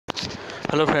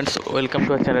Hello friends, welcome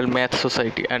to R channel math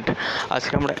society. And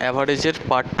আজকে আমরা অ্যাভারেজের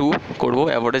part 2 করবো,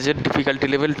 অ্যাভারেজের difficulty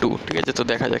level 2। ঠিক আছে, তো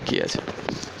দেখা যাক কী আছে।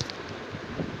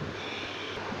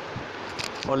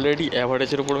 অলরেডি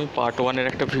অ্যাভারেজের উপর আমি পার্ট 1-এর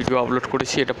একটা ভিডিও আপলোড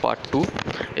করেছি, এটা পার্ট 2।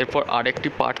 এরপর আরেকটি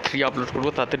পার্ট 3 আপলোড করবো,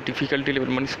 তাতে ডিফিকাল্টি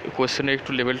লেভেল মানে কোয়েশ্চেনের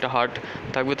একটু লেভেলটা হার্ড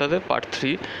থাকবে তাতে পার্ট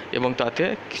 3, এবং তাতে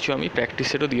কিছু আমি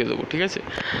প্র্যাকটিসেরও দিয়ে দেবো। ঠিক আছে,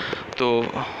 তো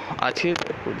আজকে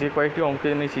যে কয়েকটি অঙ্ক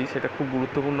এনেছি সেটা খুব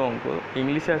গুরুত্বপূর্ণ অঙ্ক।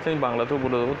 ইংলিশে আছে, আমি বাংলাতেও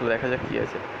বলে দেবো, তো দেখা যাক কী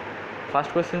আছে।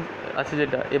 ফার্স্ট কোয়েশ্চেন আছে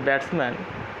যেটা, এ batsman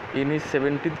in his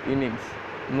 70th innings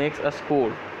makes a score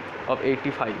of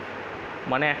 85।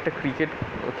 মানে একটা ক্রিকেট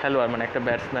খেলোয়াড় মানে একটা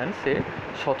ব্যাটসম্যান, সে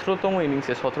 17তম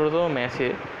ইনিংসে 17তম ম্যাচে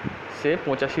সে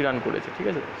 85 রান করেছে। ঠিক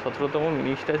আছে, 17তম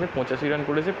ইনিংসটা সে 85 রান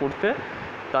করেছে। করতে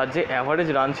তার যে অ্যাভারেজ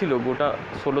রান ছিল গোটা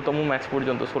 16তম ম্যাচ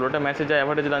পর্যন্ত, 16টা ম্যাচে যা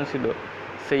অ্যাভারেজ রান ছিল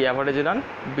সেই অ্যাভারেজ রান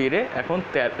বেড়ে এখন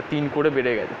 3 করে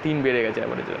বেড়ে গেছে, 3 বেড়ে গেছে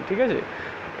অ্যাভারেজ রান। ঠিক আছে,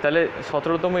 তাহলে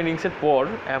 17তম ইনিংসের পর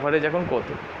অ্যাভারেজ এখন কত?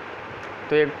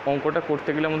 তো এই অঙ্কটা করতে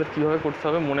গেলে আমাদের কীভাবে করতে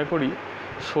হবে, মনে করি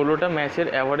 16টা ম্যাচের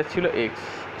অ্যাভারেজ ছিল এক্স,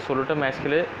 16টা ম্যাচ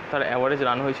খেলে তার অ্যাভারেজ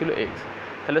রান হয়েছিল এক্স।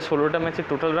 তাহলে 16টা ম্যাচের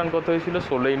টোটাল রান কত হয়েছিল?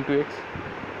 16 ইন্টু এক্স।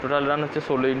 টোটাল রান হচ্ছে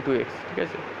 16 ইন্টু এক্স। ঠিক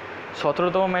আছে,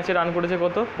 17তম ম্যাচে রান করেছে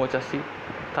কত? 85।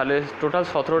 তাহলে টোটাল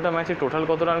 17টা ম্যাচে টোটাল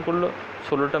কত রান করলো?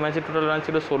 16টা ম্যাচে টোটাল রান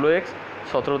ছিল 16x,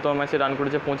 17তম ম্যাচে রান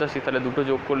করেছে 85। তাহলে দুটো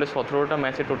যোগ করলে 17টা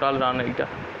ম্যাচে টোটাল রান এইটা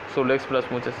 16x প্লাস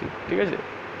 85। ঠিক আছে,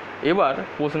 এবার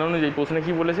প্রশ্ন অনুযায়ী, প্রশ্নে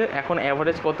কী বলেছে, এখন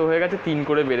অ্যাভারেজ কত হয়ে গেছে? 3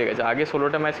 করে বেড়ে গেছে। আগে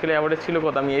 16টা ম্যাচ খেলে অ্যাভারেজ ছিল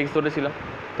কত? আমি এক্স ধরেছিলাম,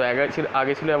 তো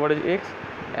আগে ছিল অ্যাভারেজ এক্স।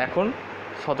 এখন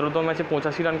 17তম ম্যাচে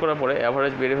 85 রান করার পরে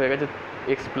অ্যাভারেজ বেড়ে হয়ে গেছে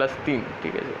এক্স প্লাস 3।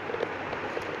 ঠিক আছে,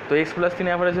 তো এক্স প্লাস 3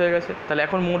 অ্যাভারেজ হয়ে গেছে। তাহলে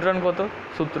এখন মোট রান কত?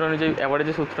 সূত্র অনুযায়ী,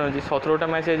 অ্যাভারেজের সূত্র অনুযায়ী 17টা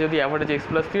ম্যাচে যদি অ্যাভারেজ এক্স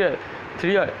প্লাস 3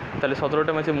 হয়, তাহলে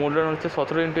 17টা ম্যাচে মোট রান হচ্ছে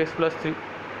 17 ইন্টু এক্স প্লাস 3।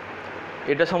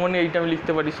 এটা সমানে এইটা আমি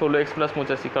লিখতে পারি 16x প্লাস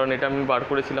 85, কারণ এটা আমি বার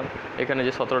করেছিলাম এখানে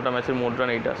যে 17টা ম্যাচের মোট রান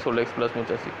এইটা 16x প্লাস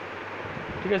 85।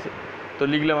 ঠিক আছে, তো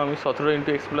লিখলাম আমি 17 into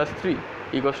x plus 3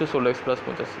 equals to 16x plus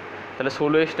 85। তাহলে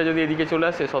 16xটা যদি এদিকে চলে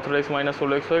আসে, 17x মাইনাস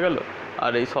 16x হয়ে গেল,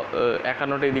 আর এই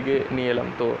 51টা এদিকে নিয়ে এলাম,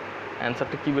 তো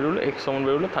অ্যান্সারটা কী বেরোলো? এক্স সমান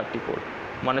বেরোলো 34।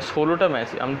 মানে 16টা ম্যাচ,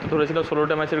 আমি তো ধরেছিলাম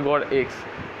 16টা ম্যাচের গড় এক্স,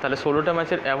 তাহলে 16টা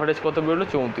ম্যাচের অ্যাভারেজ কত বেরোলো?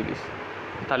 34।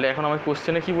 তাহলে এখন আমার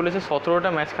কোশ্চেনে কী বলেছে, 17টা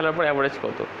ম্যাচ খেলার পর অ্যাভারেজ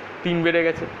কত? 3 বেড়ে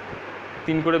গেছে,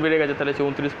 3 করে বেড়ে গেছে, তাহলে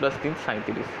 34 প্লাস 3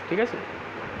 37। ঠিক আছে,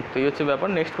 তো এই হচ্ছে ব্যাপার।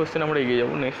 নেক্সট কোশ্চেন আমরা এগিয়ে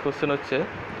যাবো। নেক্সট কোশ্চেন হচ্ছে,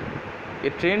 এ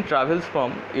train travels from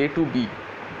a two B.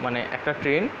 মানে একটা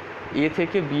ট্রেন এ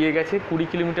থেকে বি এ গেছে 20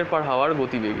 কিলোমিটার পার হাওয়ার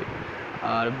গতিবেগে,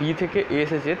 আর বি থেকে এ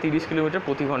এসেছে 30 কিলোমিটার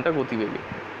প্রতি ঘন্টা গতিবেগে।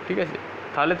 ঠিক আছে,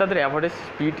 তাহলে তাদের অ্যাভারেজ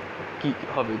স্পিড কী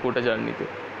হবে গোটা জার্নিতে?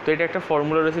 তো এটা একটা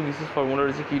ফর্মুলা রয়েছে, বিশেষ ফর্মুলা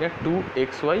রয়েছে কি না,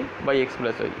 2xy by x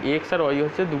plus Y. X R Y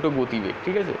হচ্ছে দুটো গতিবেগ।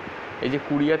 ঠিক আছে, এই যে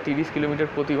 20 আর 30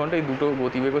 কিলোমিটার প্রতি ঘন্টা, এই দুটো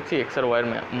গতিবেগ হচ্ছে এক্স আর ওয়াইয়ের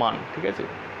মান। ঠিক আছে,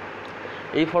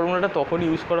 এই ফর্মুলাটা তখনই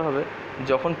ইউজ করা হবে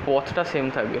যখন পথটা সেম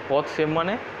থাকবে। পথ সেম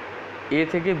মানে এ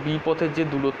থেকে বি পথের যে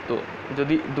দূরত্ব,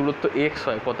 যদি দূরত্ব এক্স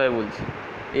হয়, কথায় বলছি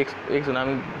এক্স না,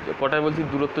 আমি কথায় বলছি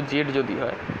দূরত্ব জেড যদি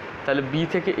হয়, তাহলে বি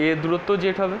থেকে এ দূরত্ব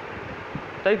জেড হবে,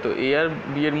 তাই তো? এ আর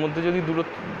বি এর মধ্যে যদি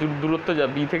দূরত্ব যা,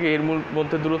 বি থেকে এর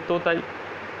মধ্যে দূরত্বও তাই।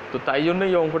 তো তাই জন্য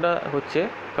এই অঙ্কটা হচ্ছে,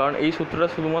 কারণ এই সূত্রটা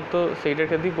শুধুমাত্র সেইটার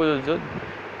ক্ষেত্রেই প্রযোজ্য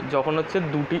যখন হচ্ছে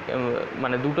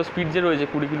মানে দুটো স্পিড যে রয়েছে,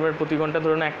 20 কিলোমিটার প্রতি ঘন্টা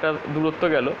ধরে না একটা দূরত্ব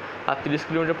গেল, আর 30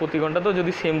 কিলোমিটার প্রতি ঘন্টা তো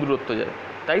যদি সেম দূরত্ব যায়,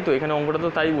 তাই তো? এখানে অঙ্কটা তো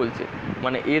তাই বলছে,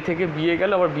 মানে এ থেকে বি এ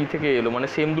গেল, আবার বি থেকে এলো, মানে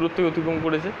সেম দূরত্বই অতিক্রম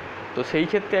করেছে। তো সেই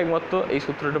ক্ষেত্রে একমাত্র এই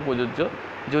সূত্রটা প্রযোজ্য।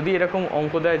 যদি এরকম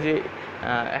অঙ্ক দেয় যে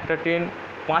একটা ট্রেন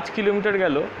 5 কিলোমিটার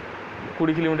গেল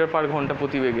 20 কিলোমিটার পার ঘন্টা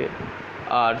প্রতিবেগে,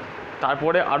 আর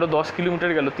তারপরে আরও 10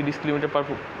 কিলোমিটার গেল 30 কিলোমিটার পার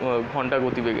ঘন্টা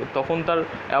গতিবেগে, তখন তার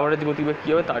অ্যাভারেজ গতিবেগ কী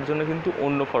হবে? তার জন্য কিন্তু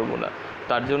অন্য ফর্মুলা,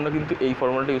 তার জন্য কিন্তু এই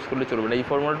ফর্মুলাটা ইউজ করলে চলবে না। এই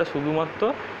ফর্মুলাটা শুধুমাত্র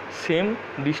সেম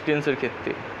ডিস্টেন্সের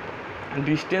ক্ষেত্রে,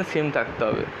 ডিস্টেন্স সেম থাকতে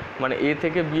হবে, মানে এ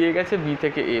থেকে বি এ গেছে, বি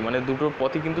থেকে এ, মানে দুটো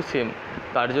পথই কিন্তু সেম,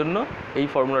 তার জন্য এই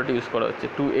ফর্মুলাটা ইউজ করা হচ্ছে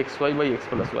 2xy by x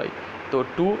plus Y. তো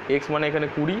 2x মানে এখানে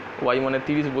 20, ওয়াই মানে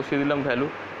 30 বসিয়ে দিলাম ভ্যালু,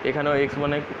 এখানেও এক্স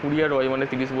মানে 20 আর ওয়াই মানে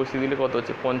 30 বসিয়ে দিলে কত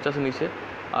হচ্ছে? 50 নিচে,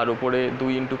 আর উপরে 2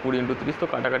 ইন্টু 20 ইন্টু 30, তো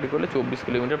কাটাকাটি করলে 24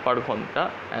 কিলোমিটার পার ঘন্টা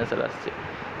অ্যান্সার আসছে।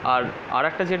 আর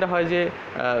একটা যেটা হয় যে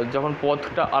যখন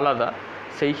পথটা আলাদা,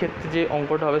 সেই ক্ষেত্রে যে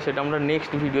অঙ্কটা হবে সেটা আমরা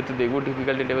নেক্সট ভিডিওতে দেখব,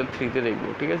 ডিফিকাল্টি লেভেল 3-তে দেখব।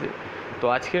 ঠিক আছে, তো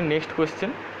আজকের নেক্সট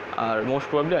কোয়েশ্চেন, আর মোস্ট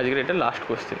প্রবাবলি আজকের এটা লাস্ট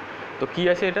কোয়েশ্চেন। তো কী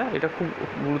আছে এটা খুব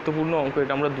গুরুত্বপূর্ণ অঙ্ক,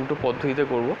 এটা আমরা দুটো পদ্ধতিতে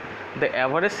করব। The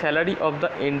average salary of the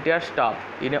entire staff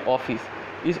in a office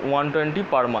is 120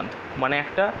 per month. মানে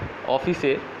একটা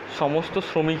অফিসে সমস্ত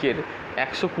শ্রমিকের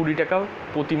 120 টাকা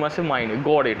প্রতি মাসে মাইনে,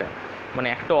 গড় এটা। মানে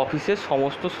একটা অফিসের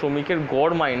সমস্ত শ্রমিকের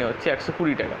গড় মাইনে হচ্ছে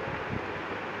 120 টাকা।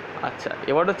 আচ্ছা,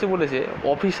 এবার হচ্ছে বলেছে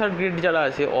অফিসার গ্রেড যারা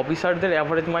আছে অফিসারদের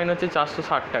অ্যাভারেজ মাইন হচ্ছে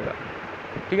 460 টাকা,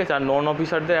 ঠিক আছে, আর নন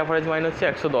অফিসারদের অ্যাভারেজ মাইন হচ্ছে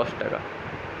 110 টাকা।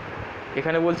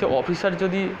 এখানে বলছে অফিসার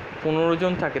যদি 15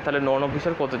 জন থাকে তাহলে নন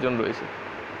অফিসার কতজন রয়েছে,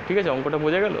 ঠিক আছে, অঙ্কটা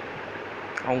বোঝা গেল।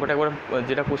 অঙ্কটা একবার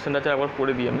যেটা কোশ্চেনটা আছে একবার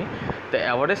পড়ে দিই আমি। The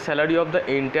average salary of the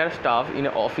entire staff in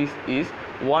a office is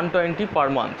 120 per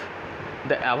month.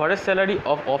 The average salary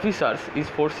of officers is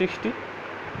 460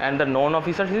 and the non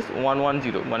officers is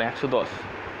 110 মানে 110।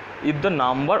 If the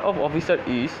number of officer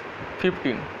is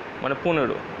 15 মানে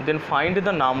 15, then find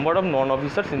the number of non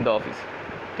officers in the office.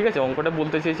 ঠিক আছে, অঙ্কটা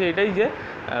বলতে চেয়েছে এটাই যে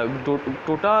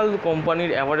total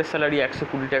কোম্পানির অ্যাভারেজ স্যালারি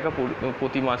 120 টাকা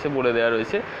প্রতি মাসে বলে দেওয়া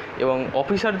রয়েছে, এবং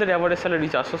অফিসারদের অ্যাভারেজ স্যালারি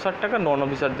 460 টাকা, নন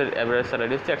অফিসারদের অ্যাভারেজ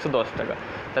স্যালারি হচ্ছে 110 টাকা।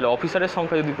 তাহলে অফিসারের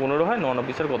সংখ্যা যদি 15 হয়, নন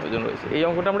অফিসার কতজন রয়েছে। এই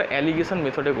অঙ্কটা আমরা অ্যালিগেশন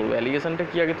মেথডে করবো। অ্যালিগেশনটা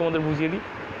কি আগে তোমাদের বুঝিয়ে দিই।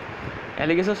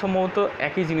 অ্যালিগেশন সম্ভবত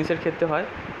একই জিনিসের ক্ষেত্রে হয়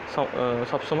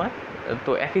সবসময়।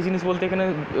 তো একই জিনিস বলতে এখানে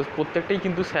প্রত্যেকটাই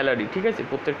কিন্তু স্যালারি, ঠিক আছে,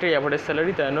 প্রত্যেকটাই অ্যাভারেজ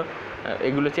স্যালারি, তাই না,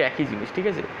 এগুলো হচ্ছে একই জিনিস, ঠিক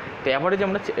আছে। তো অ্যাভারেজ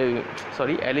আমরা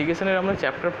অ্যালিগেশনের আমরা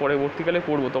চ্যাপ্টার পরবর্তীকালে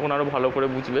পড়বো, তখন আরও ভালো করে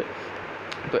বুঝবে।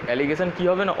 তো অ্যালিগেশন কী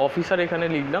হবে না, অফিসার এখানে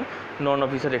লিখলাম, নন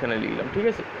অফিসার এখানে লিখলাম, ঠিক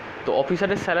আছে। তো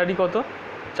অফিসারের স্যালারি কত,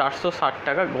 460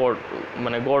 টাকা গড়,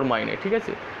 মানে গড় মাইনে, ঠিক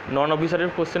আছে। নন অফিসারের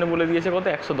কোশ্চেনে বলে দিয়েছে কত,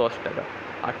 110 টাকা।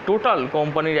 আর টোটাল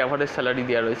কোম্পানির অ্যাভারেজ স্যালারি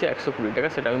দেওয়া রয়েছে 120 টাকা,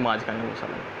 সেটা আমি মাঝখানে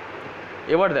বসালাম।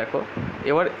 এবার দেখো,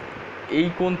 এবার এই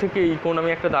কোণ থেকে এই কোণ আমি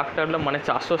একটা দাগ টানলাম, মানে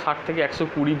 460 থেকে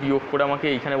 120 বিয়োগ করে আমাকে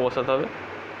এইখানে বসাতে হবে,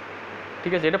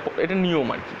 ঠিক আছে। এটা নিয়ম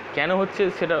আর কি, কেন হচ্ছে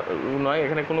সেটা নয়,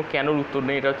 এখানে কোনো কেনর উত্তর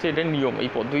নেই, এটা হচ্ছে এটা নিয়ম, এই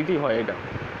পদ্ধতিতেই হয় এটা।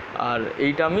 আর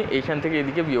এইটা আমি এইখান থেকে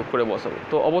এদিকে বিয়োগ করে বসাবো।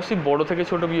 তো অবশ্যই বড় থেকে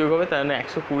ছোট বিয়োগ হবে, তাই জন্য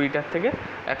 120টার থেকে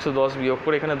 110 বিয়োগ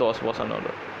করে এখানে 10 বসানো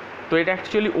হলো। তো এটা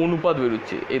অ্যাকচুয়ালি অনুপাত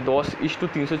বেরোচ্ছে, এই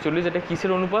 10:340, এটা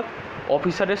কিসের অনুপাত,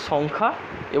 অফিসারের সংখ্যা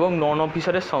এবং নন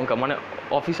অফিসারের সংখ্যা, মানে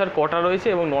অফিসার কটা রয়েছে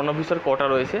এবং নন অফিসার কটা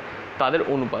রয়েছে তাদের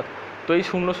অনুপাত। তো এই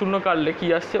 0 কাটলে কী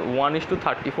আসছে,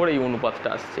 1:34 এই অনুপাতটা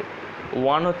আসছে।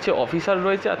 1 হচ্ছে অফিসার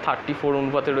রয়েছে আর 34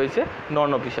 অনুপাতে রয়েছে নন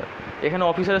অফিসার। এখানে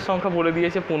অফিসারের সংখ্যা বলে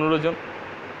দিয়েছে 15 জন,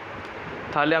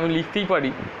 তাহলে আমি লিখতেই পারি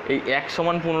এই 1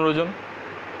 সমান 15 জন,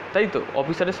 তাই তো।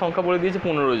 অফিসারের সংখ্যা বলে দিয়েছে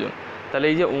 15 জন, তাহলে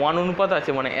এই যে 1 অনুপাত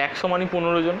আছে মানে 1 সমানই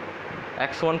 15 জন,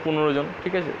 1 সমান 15 জন,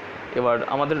 ঠিক আছে। এবার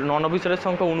আমাদের নন অফিসারের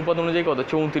সংখ্যা অনুপাত অনুযায়ী কত,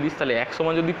 34, তাহলে 1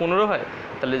 সমান যদি 15 হয়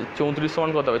তাহলে 34 সমান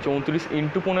কত হবে, 34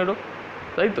 × 15,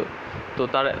 তাই তো। তো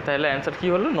তাহলে অ্যান্সার কী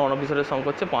হলো, নন অফিসারের সংখ্যা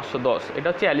হচ্ছে 510। এটা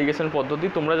হচ্ছে অ্যালিগেশন পদ্ধতি।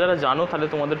 তোমরা যারা জানো তাহলে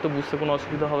তোমাদের তো বুঝতে কোনো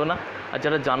অসুবিধা হবে না, আর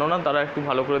যারা জানো না তারা একটু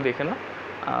ভালো করে দেখে না।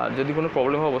 যদি কোনো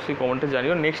প্রবলেম হয় অবশ্যই কমেন্টে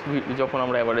জানিও, নেক্সট যখন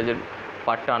আমরা অ্যাভারেজের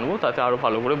পার্টটা আনবো তাতে আরও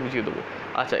ভালো করে বুঝিয়ে দেবো।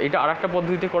 আচ্ছা, এটা আর একটা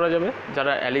পদ্ধতিতে করা যাবে,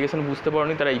 যারা অ্যালিগেশন বুঝতে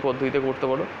পারোনি তারা এই পদ্ধতিতে করতে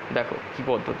পারো। দেখো কী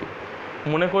পদ্ধতি,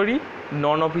 মনে করি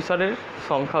নন অফিসারের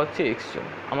সংখ্যা হচ্ছে x জন,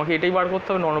 আমাকে এটাই বার করতে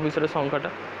হবে নন অফিসারের সংখ্যাটা।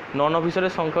 নন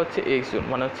অফিসারের সংখ্যা হচ্ছে x জন,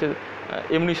 মানে হচ্ছে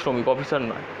এমনি শ্রমিক, অফিসার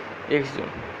নয়, x জন।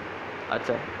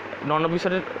 আচ্ছা, নন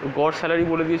অফিসারের গড় স্যালারি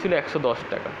বলে দিয়েছিল 110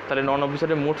 টাকা, তাহলে নন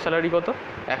অফিসারের মোট স্যালারি কত,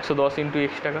 110 ×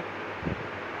 x টাকা,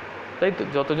 তাই তো।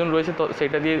 যতজন রয়েছে তো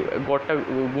সেটা দিয়ে গড়টা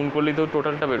গুণ করলেই তো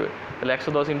টোটালটা বেরোয়, তাহলে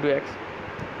 110 × x।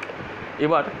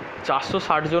 এবার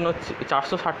 460 জন হচ্ছে,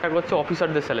 460 টাকা হচ্ছে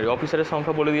অফিসারদের স্যালারি, অফিসারের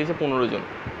সংখ্যা বলে দিয়েছে 15 জন,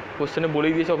 কোশ্চেনে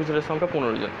বলেই দিয়েছে অফিসারের সংখ্যা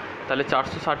 15 জন, তাহলে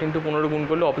 460 × 15 গুণ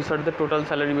করলে অফিসারদের টোটাল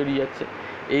স্যালারি বেরিয়ে যাচ্ছে।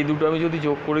 এই দুটো আমি যদি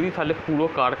যোগ করে দিই তাহলে পুরো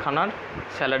কারখানার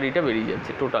স্যালারিটা বেরিয়ে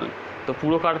যাচ্ছে টোটাল। তো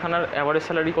পুরো কারখানার অ্যাভারেজ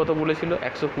স্যালারি কত বলেছিল,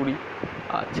 120।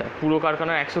 আচ্ছা, পুরো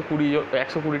কারখানার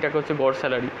 120 টাকা হচ্ছে গড়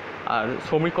স্যালারি। আর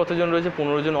শ্রমিক কতজন রয়েছে,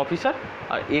 15 জন অফিসার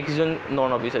আর x জন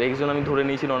নন অফিসার। x জন আমি ধরে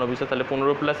নিয়েছি নন অফিসার, তাহলে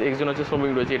 15 + x জন হচ্ছে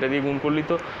শ্রমিক রয়েছে, এটা দিয়ে গুণ করলেই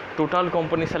তো টোটাল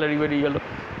কোম্পানির স্যালারি বেরিয়ে গেল।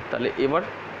 তাহলে এবার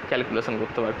ক্যালকুলেশন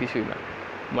করতে পার, কিছুই না,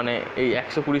 মানে এই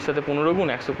 120 সাথে 15 গুণ,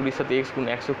 120 সাথে x গুণ,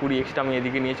 120 এক্সটা আমি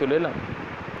এদিকে নিয়ে চলে এলাম,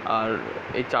 আর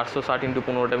এই 460 ×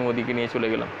 15টা আমি ওদিকে নিয়ে চলে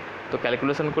গেলাম। তো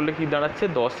ক্যালকুলেশন করলে কি দাঁড়াচ্ছে,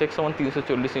 10x সমান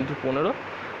 340 × 15,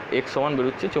 x সমান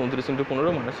বেরোচ্ছে 34 × 15,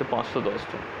 মানে হচ্ছে 510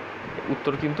 জন।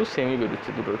 উত্তর কিন্তু সেমই বেরোচ্ছে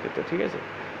দুটোর ক্ষেত্রে, ঠিক আছে।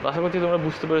 তো আশা করছি তোমরা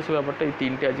বুঝতে পেরেছো ব্যাপারটা। এই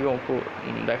 3টে আজকে অঙ্ক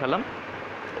দেখালাম,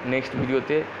 নেক্সট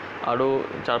ভিডিওতে আরও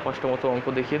 4-5টা মতো অঙ্ক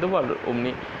দেখিয়ে দেবো, আর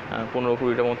অমনি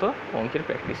 15-20টা মতো অঙ্কের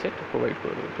প্র্যাকটিস সেট প্রোভাইড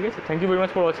করে দেবো, ঠিক আছে। Thank you very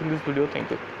much for watching this video, thank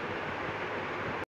you.